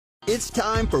It's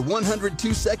time for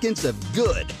 102 seconds of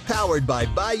good, powered by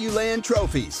Bayouland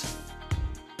Trophies.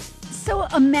 So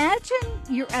imagine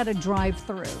you're at a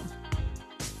drive-thru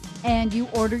and you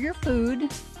order your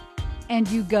food and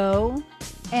you go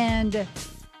and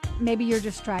maybe you're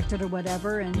distracted or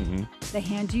whatever and they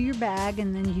hand you your bag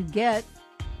and then you get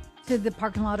to the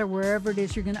parking lot or wherever it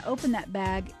is you're going to open that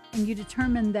bag and you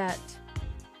determine that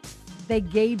they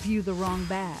gave you the wrong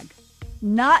bag.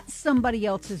 Not somebody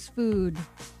else's food,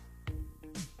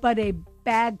 but a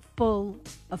bag full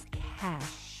of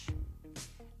cash.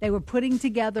 They were putting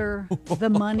together the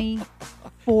money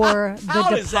for the How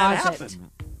deposit. does that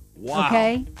happen? Wow.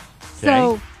 Okay?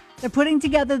 So they're putting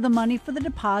together the money for the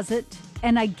deposit,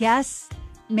 and I guess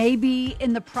maybe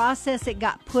in the process it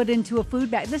got put into a food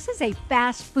bag. This is a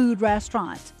fast food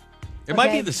restaurant. It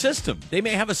might be the system. They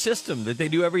may have a system that they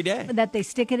do every day. That they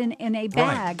stick it in a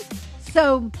bag. Right.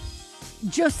 So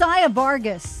Josiah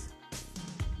Vargas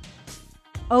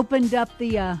opened up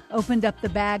the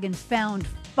bag and found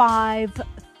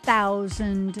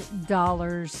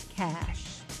 $5,000 cash.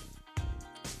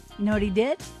 You know what he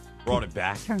did? Brought it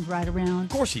back. Turned right around. Of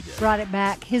course he did. Brought it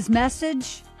back. His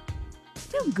message: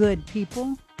 do good,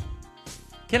 people.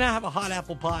 Can I have a hot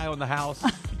apple pie on the house?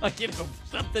 Like,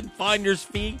 something, finder's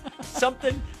fee,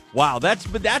 something. Wow, that's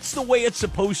the way it's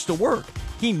supposed to work.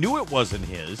 He knew it wasn't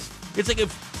his. It's like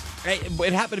if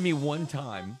it happened to me one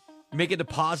time. You make a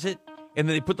deposit, and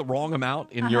then they put the wrong amount,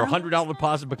 and your $100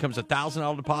 deposit becomes a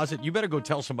 $1,000 deposit. You better go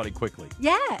tell somebody quickly.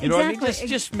 Yeah, you know exactly. what I mean?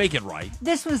 Just make it right.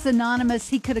 This was anonymous.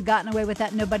 He could have gotten away with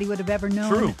that. Nobody would have ever known.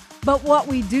 True. But what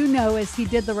we do know is he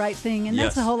did the right thing, and Yes.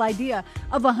 that's the whole idea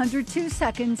of 102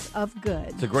 seconds of good.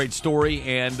 It's a great story,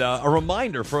 and a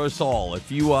reminder for us all.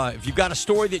 If you've got a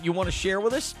story that you want to share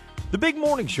with us, The Big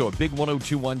Morning Show at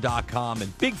big1021.com,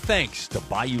 and big thanks to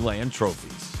Bayouland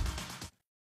Trophies.